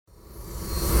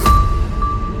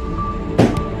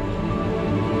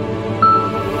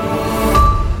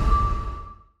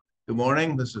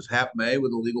morning. This is Hap May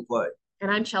with a legal play.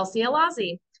 And I'm Chelsea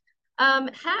Alazi.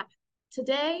 Hap,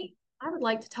 today I would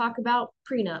like to talk about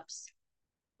prenups.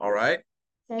 All right.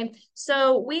 Okay,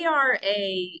 so we are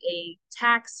a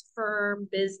tax firm,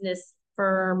 business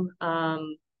firm.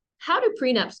 How do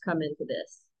prenups come into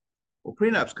this? Well,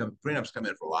 prenups come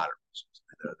in for a lot of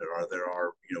reasons. There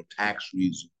are tax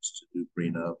reasons to do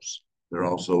prenups. There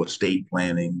are also estate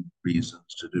planning reasons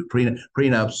to do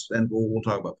prenups, and we'll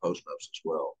talk about postnups as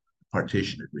well.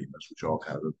 Partition agreements, which are all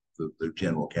kind of the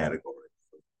general category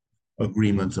of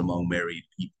agreements among married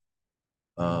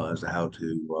people as to how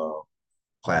to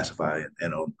classify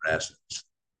and own their assets.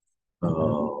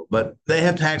 But they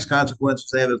have tax consequences.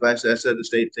 They have, as I said,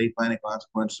 estate planning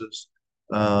consequences.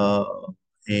 Uh,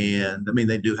 and I mean,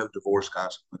 they do have divorce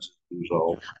consequences as a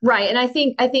result. Right. And I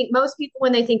think most people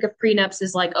when they think of prenups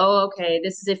is like, oh, okay,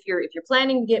 this is if you're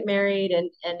planning to get married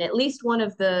and at least one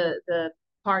of the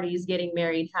parties getting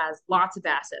married has lots of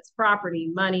assets,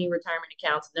 property, money, retirement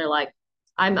accounts, and they're like,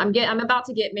 I'm about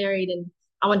to get married and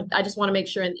I just want to make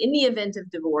sure in the event of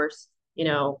divorce,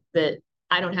 that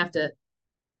I don't have to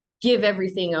give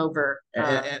everything over. And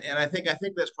I think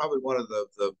that's probably one of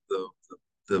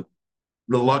the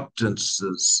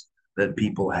reluctances that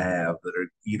people have that are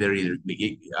either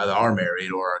are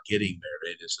married or are getting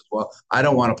married. Is well, I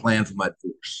don't want to plan for my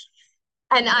divorce.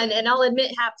 And I'll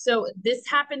admit, so this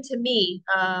happened to me.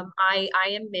 I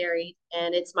am married,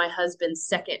 and it's my husband's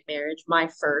second marriage, my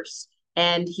first,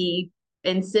 and he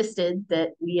insisted that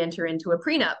we enter into a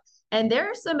prenup. And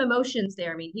there are some emotions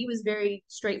there. I mean, he was very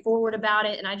straightforward about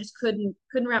it, and I just couldn't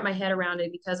wrap my head around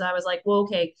it because I was like, well,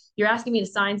 okay, you're asking me to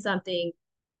sign something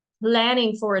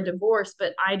planning for a divorce,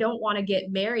 but I don't want to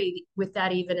get married with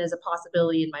that even as a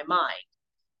possibility in my mind.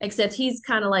 Except he's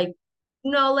kind of like,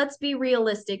 no, let's be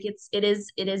realistic. It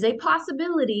is a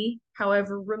possibility,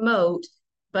 however remote,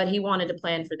 but he wanted to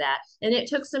plan for that. And it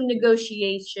took some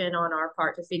negotiation on our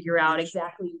part to figure out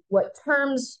exactly what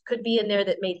terms could be in there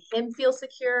that made him feel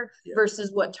secure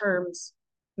versus what terms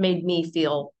made me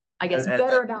feel, I guess,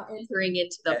 better about entering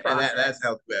into the process. That's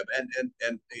how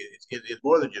and it's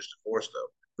more than just divorce though,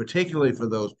 particularly for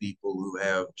those people who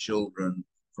have children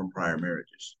from prior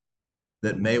marriages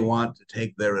that may want to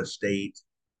take their estate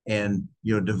and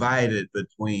divide it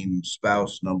between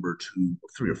spouse number two,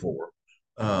 three, or four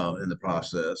in the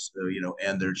process,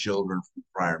 and their children from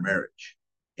prior marriage.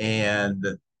 And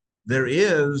there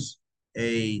is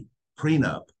a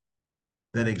prenup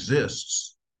that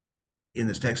exists in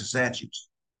the Texas statutes.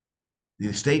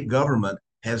 The state government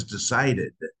has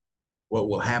decided what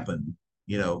will happen,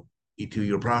 to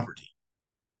your property.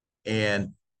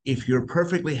 And if you're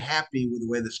perfectly happy with the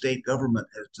way the state government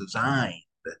has designed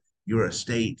your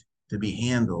estate to be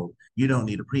handled, you don't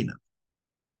need a prenup.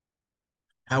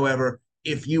 However,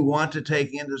 if you want to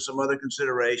take into some other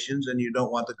considerations and you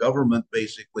don't want the government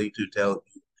basically to tell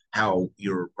you how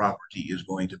your property is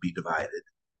going to be divided,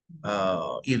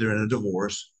 either in a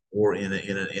divorce or in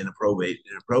a probate,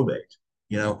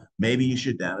 maybe you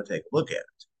should down and take a look at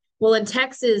it. Well, and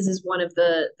Texas is one of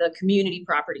the community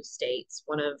property states,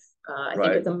 one of I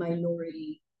think it's a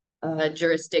minority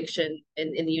jurisdiction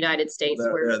in the United States.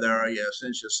 Well, there are, yes,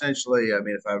 essentially, I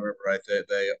mean, if I remember right,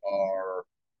 they are,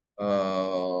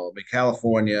 I mean,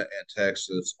 California and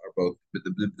Texas are both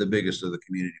the biggest of the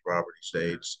community property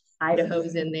states.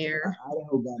 Idaho's in there.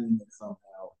 Idaho got in there somehow.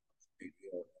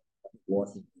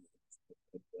 Washington,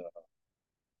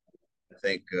 I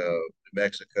think New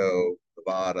Mexico,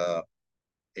 Nevada,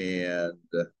 and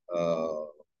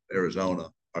Arizona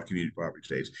are community property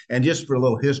states. And just for a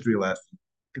little history lesson,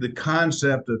 the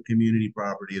concept of community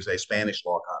property is a Spanish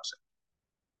law concept.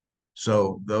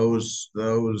 So those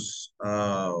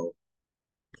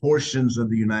portions of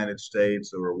the United States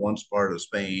that were once part of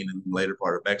Spain and later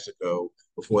part of Mexico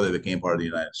before they became part of the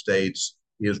United States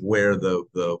is where the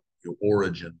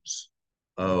origins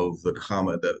of the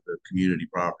community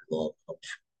property law comes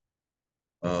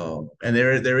from. And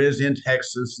there is in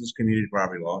Texas this community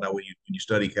property law. Now, when you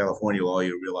study California law,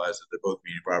 you realize that they're both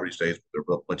community property states, but there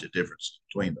are a bunch of differences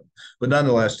between them. But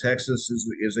nonetheless, Texas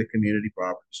is a community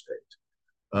property state.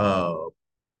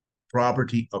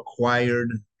 Property acquired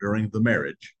during the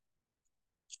marriage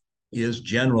is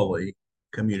generally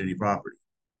community property.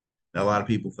 Now, a lot of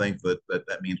people think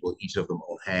that means, well, each of them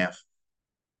own half.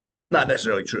 Not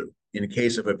necessarily true. In the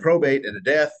case of a probate and a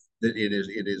death, that it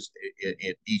is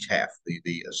each half.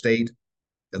 The estate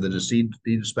and the deceased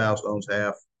spouse owns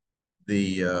half.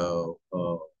 The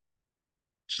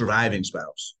surviving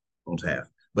spouse owns half.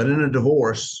 But in a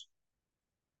divorce,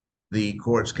 the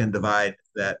courts can divide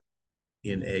that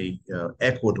in a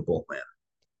equitable manner.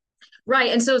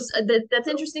 Right. And so that's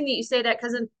interesting that you say that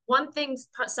because one thing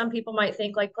some people might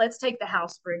think, like, let's take the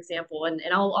house, for example, and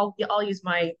I'll use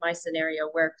my scenario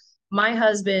where my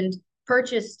husband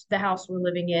purchased the house we're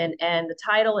living in and the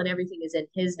title and everything is in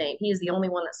his name. He is the only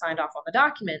one that signed off on the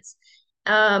documents.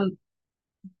 Um,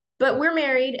 but we're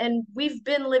married and we've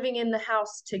been living in the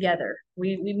house together.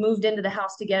 We moved into the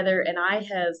house together, and I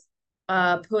have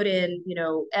put in,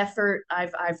 effort.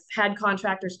 I've had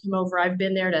contractors come over. I've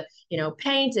been there to,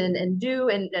 paint and do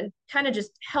and kind of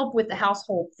just help with the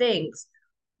household things.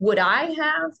 Would I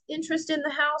have interest in the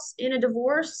house in a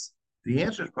divorce? The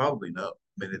answer is probably no.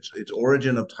 I mean, its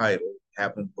origin of title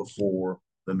happened before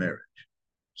the marriage,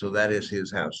 so that is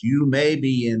his house. You may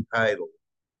be entitled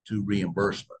to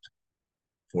reimbursement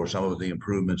for some of the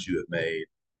improvements you have made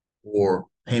or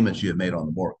payments you have made on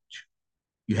the mortgage.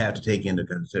 You have to take into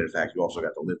consideration the fact you also got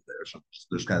to live there. So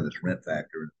there's kind of this rent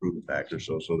factor and improvement factor.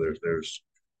 So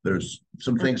there's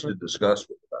some things to discuss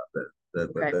with about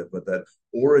that. But that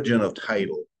origin of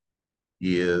title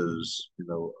is,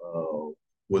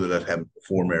 whether that happened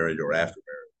before marriage or after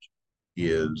marriage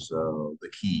is the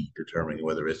key determining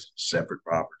whether it's separate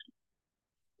property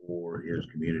or is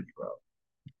community property.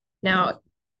 Now,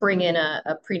 bring in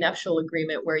a prenuptial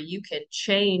agreement where you can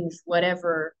change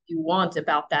whatever you want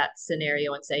about that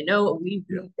scenario and say, no,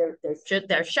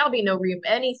 there shall be no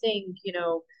anything,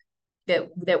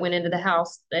 that went into the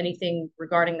house, anything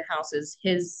regarding the house is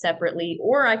his separately.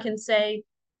 Or I can say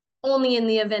only in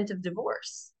the event of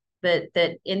divorce,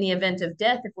 that in the event of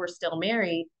death, if we're still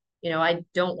married, I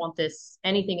don't want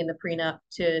anything in the prenup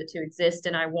to exist,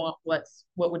 and I want what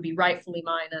would be rightfully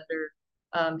mine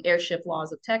under heirship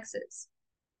laws of Texas.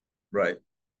 Right.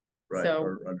 So,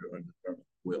 or under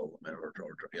will, or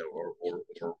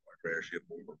heirship,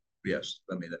 or yes.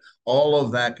 I mean, all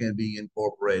of that can be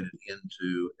incorporated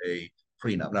into a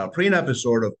prenup. Now, a prenup is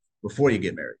sort of before you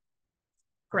get married.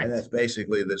 correct. And that's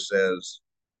basically that says,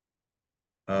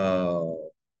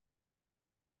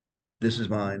 this is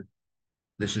mine,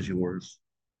 this is yours.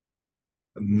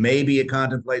 Maybe it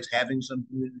contemplates having some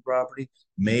community property.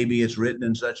 Maybe it's written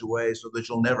in such a way so that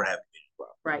you'll never have community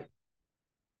property. Right.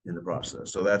 In the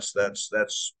process. So that's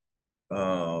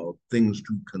things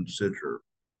to consider,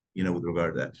 with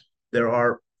regard to that. There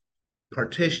are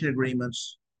partition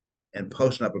agreements and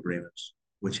postnup agreements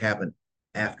which happen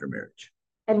after marriage.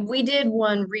 And we did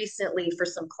one recently for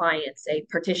some clients, a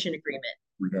partition agreement.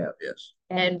 We have, yes.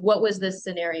 And what was the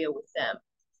scenario with them?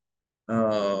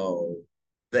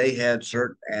 They had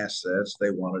certain assets they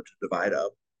wanted to divide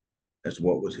up as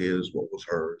what was his, what was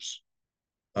hers.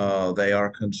 They are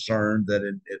concerned that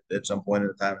at some point in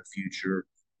the time in the future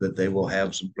that they will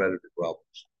have some creditor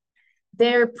problems.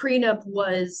 Their prenup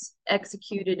was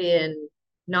executed in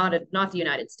not the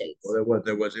United States. Well,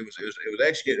 it was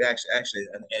actually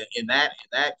in that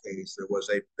case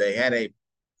they had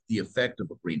the effect of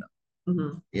a prenup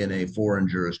in a foreign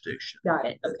jurisdiction. Got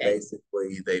it. Okay.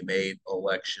 Basically, they made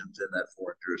elections in that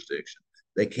foreign jurisdiction.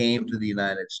 They came to the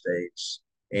United States,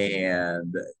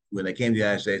 and when they came to the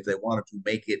United States, they wanted to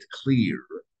make it clear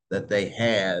that they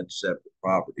had separate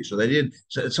property. So they did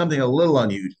something a little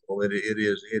unusual. It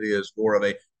is more of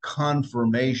a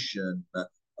confirmation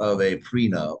of a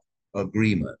prenup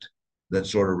agreement that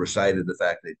sort of recited the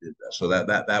fact they did that. So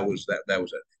that was it.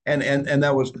 And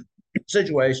that was a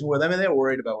situation where they were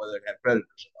worried about whether they had creditors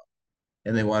or not,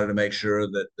 and they wanted to make sure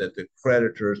that the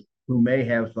creditors who may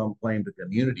have some claim to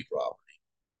community property,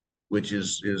 which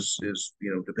is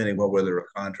depending on whether a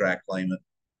contract claimant,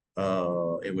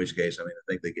 in which case I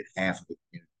think they get half of the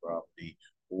community property,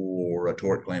 or a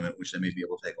tort claimant, which they may be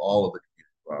able to take all of the community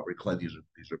property.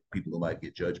 These are people who might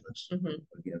get judgments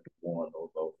against one or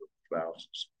both of the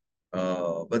spouses,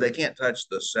 but they can't touch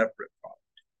the separate property.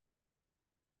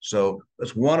 So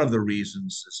that's one of the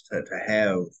reasons is to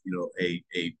have a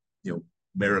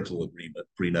marital agreement,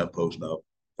 prenup, postnup,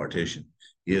 partition,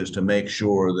 is to make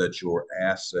sure that your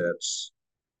assets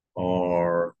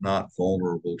are not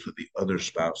vulnerable to the other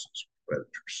spouse's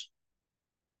creditors,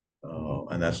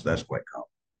 and that's quite common.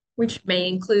 Which may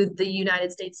include the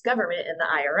United States government and the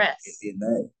IRS. It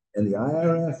may, and the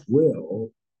IRS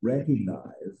will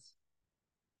recognize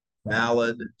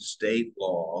valid state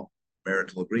law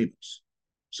marital agreements.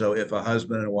 So if a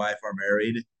husband and wife are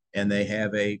married and they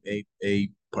have a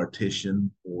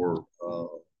partition or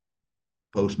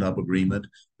postnup agreement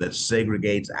that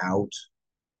segregates out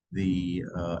the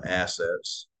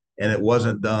assets, and it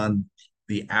wasn't done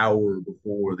the hour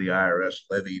before the IRS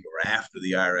levied or after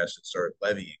the IRS had started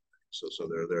levying, so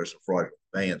there are some fraudulent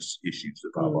conveyance issues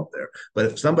that pop up there. But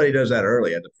if somebody does that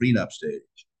early at the prenup stage,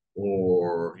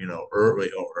 or early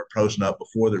or postnup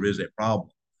before there is a problem,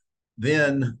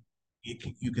 then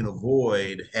you can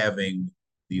avoid having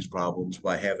these problems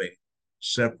by having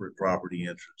separate property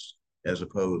interests as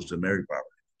opposed to married property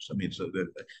interests. I mean, so that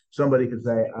somebody could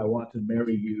say, I want to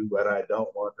marry you, but I don't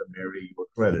want to marry your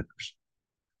creditors.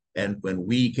 And when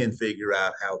we can figure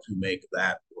out how to make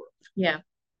that work. Yeah,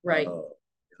 right.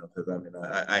 Because I mean,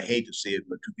 I hate to see it,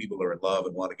 but two people are in love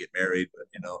and want to get married, but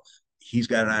he's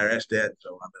got an IRS debt,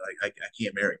 so I mean, I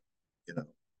can't marry him,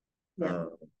 Yeah.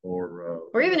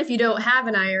 Or even if you don't have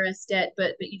an IRS debt,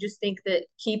 but you just think that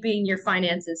keeping your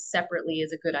finances separately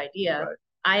is a good idea. Right.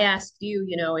 I asked you,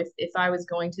 if I was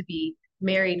going to be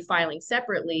married filing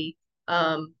separately,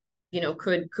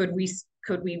 could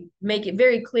we make it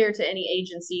very clear to any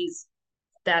agencies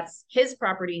that's his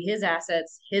property, his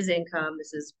assets, his income.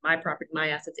 This is my property, my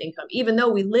assets, income, even though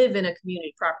we live in a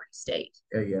community property state.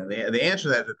 Yeah. The answer to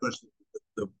that, of course,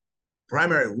 the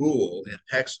primary rule in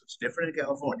Texas, different in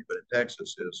California, but in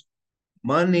Texas, is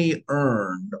money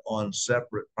earned on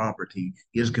separate property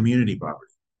is community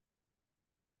property.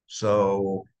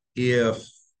 So if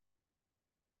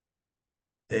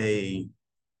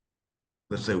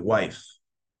let's say, wife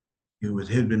who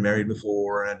had been married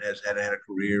before and has had a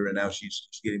career, and now she's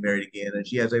getting married again, and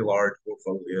she has a large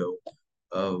portfolio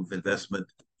of investment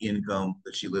income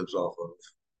that she lives off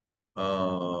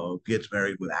of, gets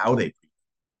married without a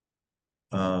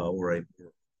or a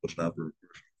postnup or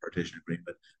partition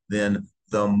agreement, then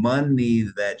the money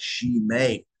that she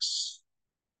makes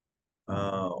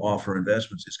off her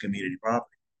investments is community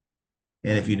property.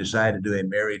 And if you decide to do a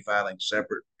married filing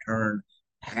separate return,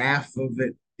 half of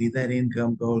it, that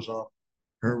income goes on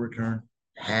her return,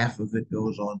 half of it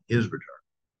goes on his return.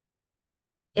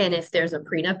 And if there's a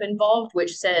prenup involved,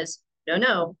 which says,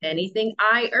 no, anything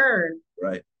I earn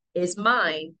right. is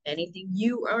mine, anything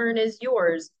you earn is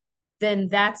yours, then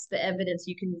that's the evidence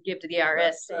you can give to the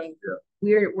IRS saying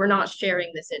we're not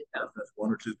sharing this income. That's one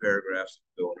or two paragraphs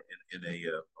going in a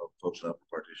postnup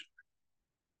partition.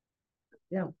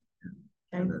 Yeah.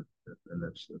 Okay. And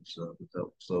that's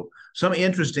so some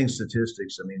interesting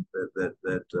statistics. I mean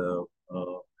that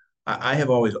I have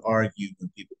always argued when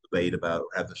people debate about or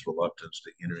have this reluctance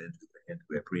to enter into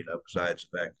a prenup, besides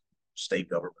the fact state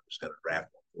government is going to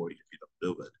draft one for you if you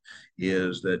don't do it,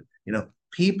 is that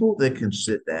people that can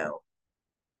sit down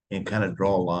and kind of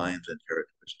draw lines and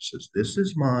territories and says, this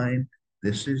is mine,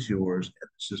 this is yours, and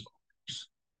this is ours.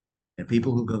 And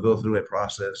people who can go through a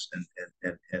process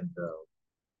and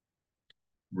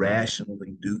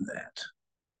rationally do that,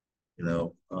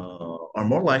 are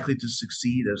more likely to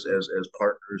succeed as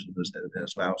partners and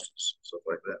as spouses, stuff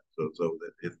like that. So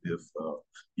that if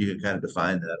you can kind of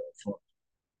define that up front.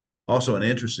 Also, an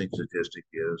interesting statistic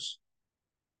is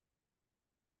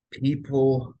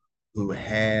people who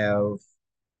have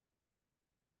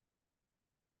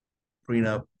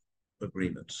prenup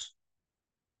agreements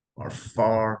are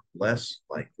far less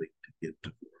likely to get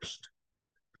divorced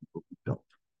than people who don't.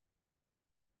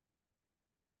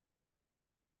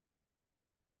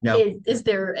 Now, is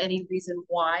there any reason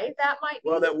why that might be?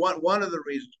 Well, that one of the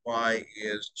reasons why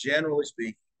is, generally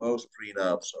speaking, most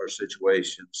prenups are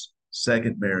situations,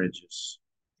 second marriages,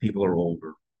 people are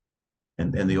older,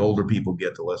 and the older people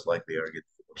get, the less likely they are to get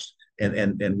divorced.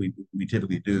 And we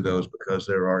typically do those because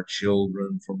there are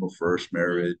children from the first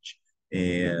marriage,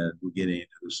 and we're getting into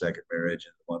the second marriage,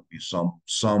 and there want to be some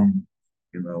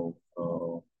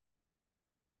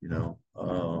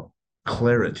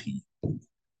clarity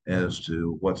as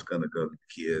to what's going to go to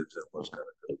the kids and what's going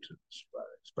to go to the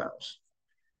spouse.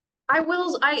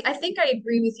 I think I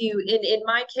agree with you. In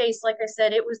my case, like I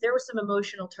said, there was some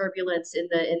emotional turbulence in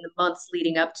the months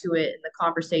leading up to it, and the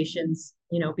conversations,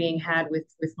 being had with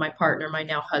my partner, my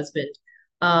now husband,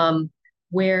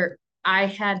 where I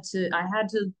had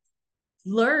to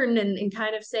learn and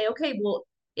kind of say, okay, well,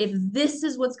 if this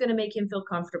is what's going to make him feel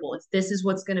comfortable, if this is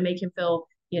what's going to make him feel,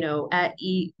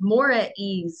 more at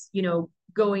ease,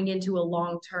 going into a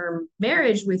long-term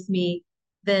marriage with me,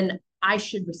 then I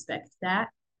should respect that.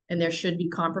 And there should be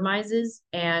compromises.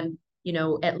 And,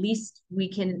 at least we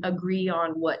can agree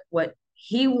on what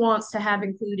he wants to have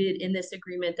included in this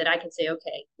agreement, that I can say,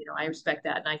 okay, I respect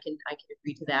that and I can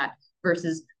agree to that,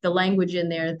 versus the language in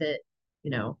there that,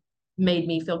 made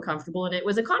me feel comfortable. And it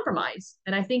was a compromise.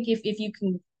 And I think if you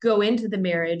can go into the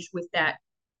marriage with that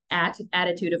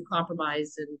attitude of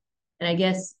compromise and I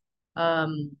guess,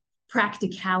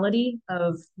 practicality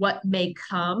of what may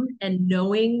come, and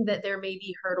knowing that there may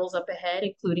be hurdles up ahead,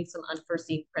 including some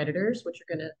unforeseen predators, which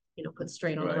are going to, put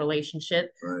strain on the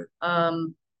relationship. Right.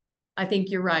 I think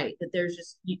you're right that there's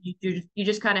just, you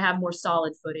just kind of have more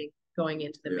solid footing going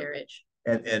into the marriage.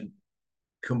 And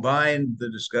combine the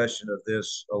discussion of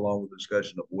this along with the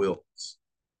discussion of wills.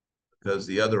 because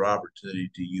the other opportunity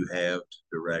you have to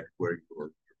direct where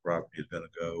your property is going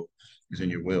to go is in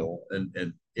your will,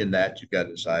 and in that you've got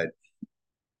to decide,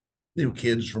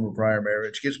 kids from a prior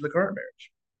marriage, kids from the current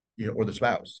marriage, or the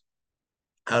spouse.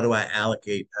 How do I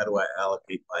allocate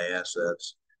my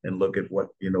assets and look at what,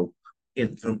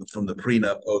 in from the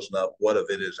prenup, postnup, what of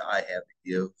it is I have to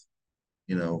give,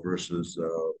 versus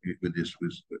with this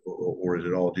was, or is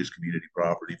it all just community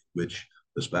property, which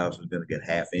the spouse is going to get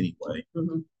half anyway.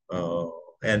 Mm-hmm. Uh,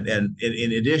 and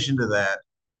in addition to that,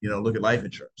 look at life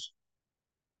insurance.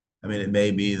 I mean, it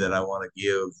may be that I want to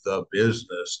give the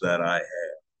business that I have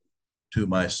to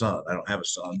my son. I don't have a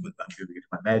son, but I'm giving it to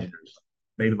my imaginary son.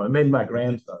 Maybe my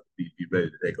grandson be ready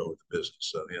to take over the business.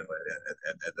 So, at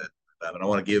that time, and I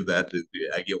want to give that to,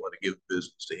 want to give the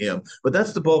business to him. But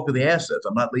that's the bulk of the assets.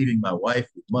 I'm not leaving my wife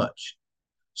with much.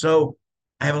 So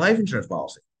I have a life insurance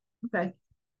policy. Okay.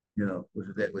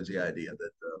 That was the idea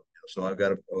that, so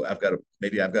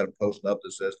maybe I've got a post up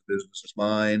that says the business is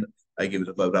mine. I give it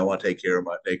to, but I want to take care of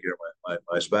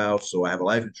my spouse. So I have a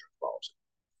life insurance policy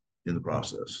in the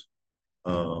process.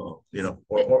 Or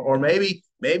maybe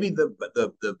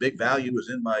the big value is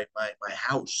in my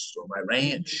house or my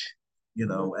ranch,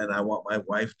 and I want my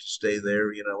wife to stay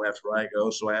there, after I go.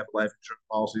 So I have a life insurance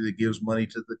policy that gives money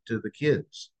to the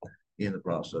kids in the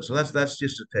process. So that's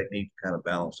just a technique to kind of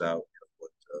balance out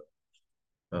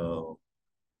uh,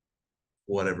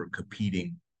 whatever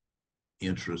competing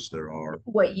interests there are.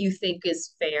 What you think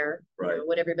is fair, right?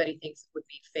 What everybody thinks would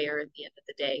be fair at the end of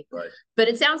the day, right? But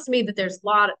it sounds to me that there's a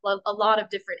lot of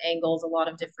different angles, a lot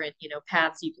of different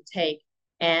paths you can take,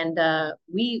 and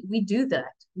we do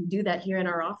that. We do that here in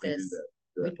our office.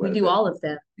 We do all of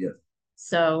them. Yes.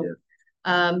 So. Yes.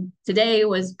 Today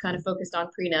was kind of focused on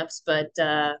prenups, but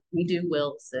we do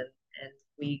wills and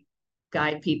we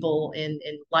guide people in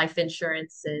life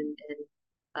insurance and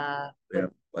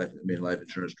life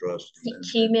insurance trust,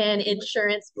 key man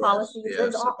insurance policies.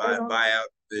 Yes, buyout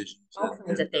divisions, all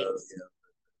kinds of things.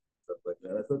 Stuff like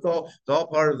that. So it's all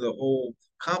part of the whole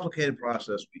complicated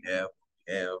process we have.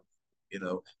 We have,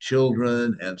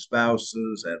 children and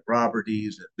spouses and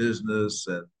properties and business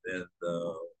and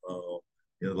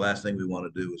the last thing we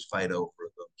want to do is fight over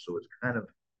them. So it's kind of,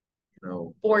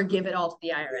 or give it all to the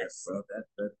IRS. Yes, well,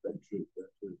 that's true.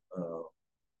 That's true.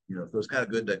 So it's kind of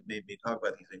good to maybe talk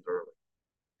about these things early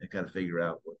and kind of figure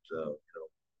out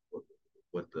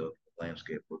what the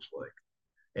landscape looks like,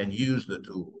 and use the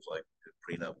tools like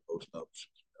prenup, postnups,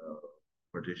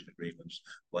 partition agreements,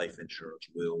 life insurance,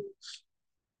 wills,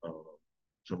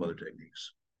 some other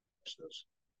techniques. So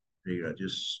figure out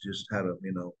just how to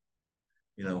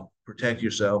protect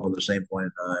yourself, at the same point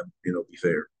in time, be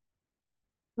fair.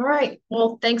 All right.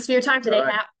 Well, thanks for your time today,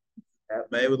 Hap.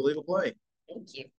 Hap May with Legal Play. Thank you.